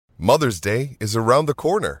Mother's Day is around the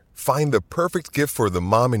corner. Find the perfect gift for the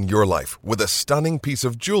mom in your life with a stunning piece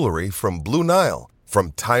of jewelry from Blue Nile.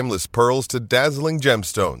 From timeless pearls to dazzling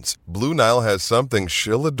gemstones, Blue Nile has something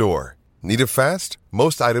she'll adore. Need it fast?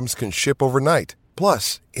 Most items can ship overnight.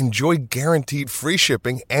 Plus, enjoy guaranteed free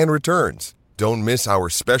shipping and returns. Don't miss our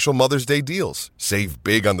special Mother's Day deals. Save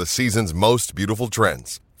big on the season's most beautiful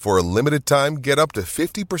trends. For a limited time, get up to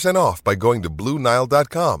 50% off by going to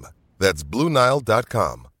BlueNile.com. That's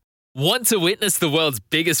BlueNile.com. Want to witness the world's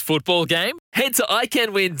biggest football game? Head to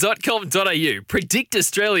iCanWin.com.au, predict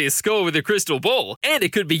Australia's score with a crystal ball, and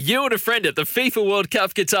it could be you and a friend at the FIFA World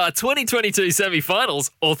Cup Qatar 2022 semi-finals,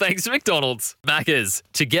 all thanks to McDonald's. Maccas,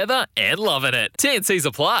 together and loving it. TNCs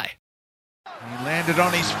apply. He landed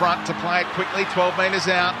on his front to play it quickly, 12 metres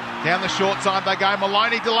out. Down the short side they go.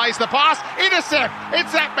 Maloney delays the pass. Intercept.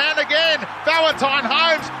 It's that man again. Valentine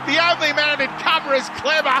Holmes, the only man in cover, is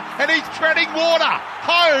clever, and he's treading water.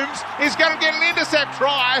 Holmes is going to get an intercept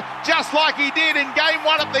try, just like he did in game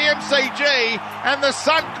one at the MCG. And the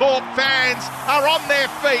Suncorp fans are on their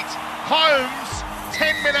feet. Holmes,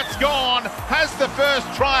 10 minutes gone, has the first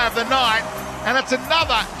try of the night. And it's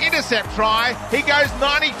another intercept try. He goes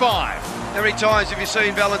 95. How many times have you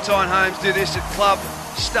seen Valentine Holmes do this at club,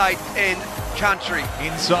 state and country?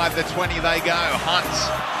 Inside the 20 they go.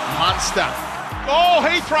 Munster. Oh,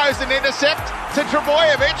 he throws an intercept to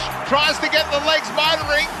Trbojevic. Tries to get the legs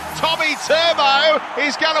motoring. Tommy Turbo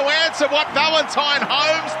is going to answer what Valentine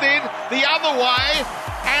Holmes did the other way.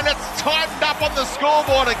 And it's tightened up on the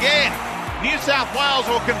scoreboard again. New South Wales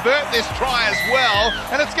will convert this try as well,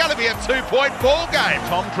 and it's going to be a 2-point ball game.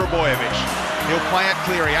 Tom Trbojevic, he'll play it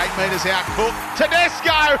Cleary, 8 metres out, Cook.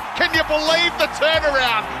 Tedesco, can you believe the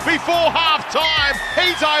turnaround? Before half-time,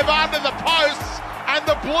 he's over under the posts, and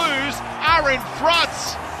the Blues are in front.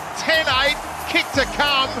 10-8, kick to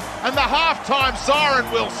come, and the half-time siren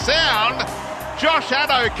will sound. Josh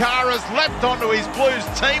Adokar has leapt onto his Blues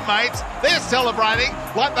teammates. They're celebrating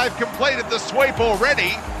like they've completed the sweep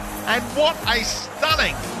already. And what a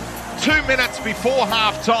stunning 2 minutes before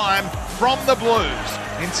half-time from the Blues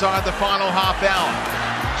inside the final half hour.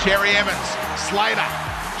 Cherry Evans, Slater,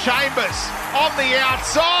 Chambers on the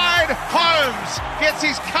outside. Holmes gets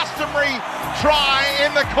his customary try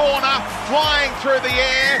in the corner, flying through the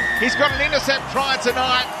air. He's got an intercept try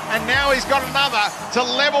tonight, and now he's got another to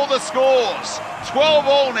level the scores. 12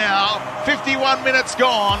 all now, 51 minutes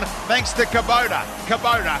gone, thanks to Kubota.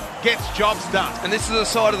 Kubota gets jobs done. And this is the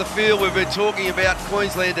side of the field we've been talking about,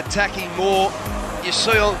 Queensland attacking more. You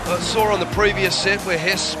saw on the previous set where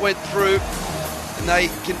Hess went through, and they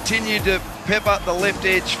continued to pep up the left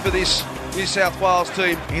edge for this New South Wales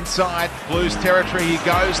team. Inside Blues territory he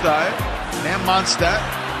goes though. Now Munster.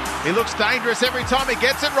 He looks dangerous every time he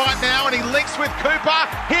gets it right now, and he links with Cooper.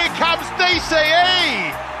 Here comes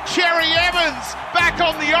DCE. Cherry Evans back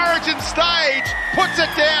on the Origin stage, puts it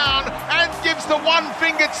down and gives the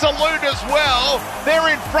one-fingered salute as well. They're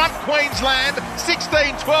in front, Queensland,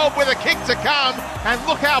 16-12 with a kick to come. And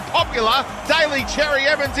look how popular Daly Cherry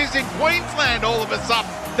Evans is in Queensland all of a sudden.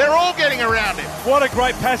 They're all getting around him. What a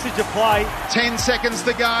great passage of play. 10 seconds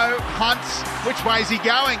to go. Hunt, which way is he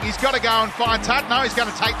going? He's got to go and find Tutt. No, he's going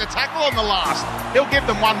to take the tackle on the last. He'll give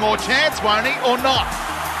them one more chance, won't he? Or not?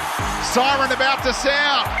 Siren about to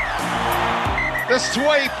sound. The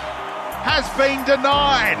sweep has been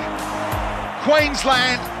denied.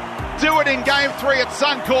 Queensland do it in game 3 at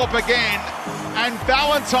Suncorp again. And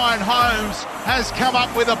Valentine Holmes has come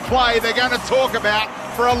up with a play they're going to talk about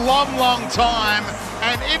for a long, long time.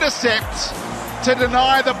 An intercept to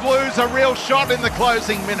deny the Blues a real shot in the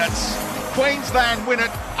closing minutes. Queensland win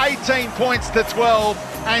it 18 points to 12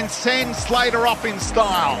 and send Slater off in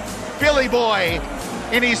style. Billy Boy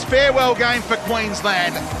in his farewell game for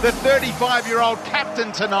Queensland, the 35-year-old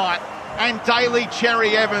captain tonight, and Daly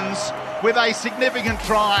Cherry Evans with a significant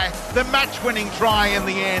try, the match-winning try in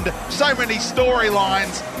the end. So many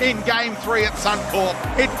storylines in Game 3 at Suncorp.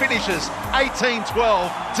 It finishes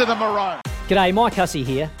 18-12 to the Maroons. G'day, Mike Hussey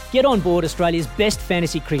here. Get on board Australia's best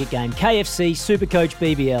fantasy cricket game, KFC Supercoach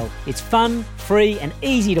BBL. It's fun, free and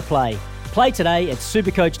easy to play. Play today at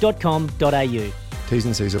supercoach.com.au. T's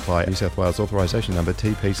and C's apply. New South Wales authorisation number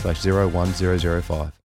TP/01005.